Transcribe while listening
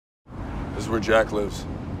This is where Jack lives.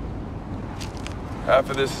 Half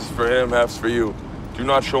of this is for him, half's for you. Do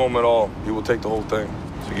not show him at all. He will take the whole thing.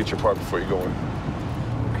 So get your part before you go in.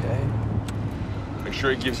 Okay. Make sure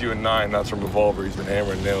he gives you a 9, not some revolver he's been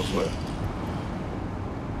hammering nails with.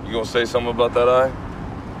 You gonna say something about that eye?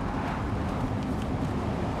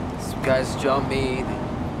 Some guys jumped me.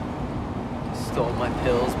 They stole my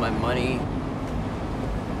pills, my money.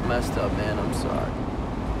 Messed up, man. I'm sorry.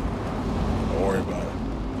 Don't worry about it.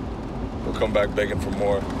 They'll come back begging for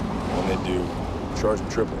more. When they do, charge them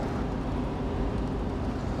triple.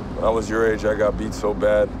 When I was your age, I got beat so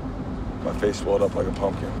bad, my face swelled up like a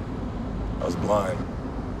pumpkin. I was blind.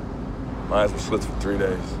 My eyes were slits for 3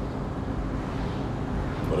 days.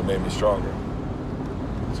 But it made me stronger.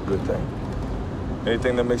 It's a good thing.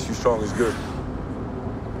 Anything that makes you strong is good.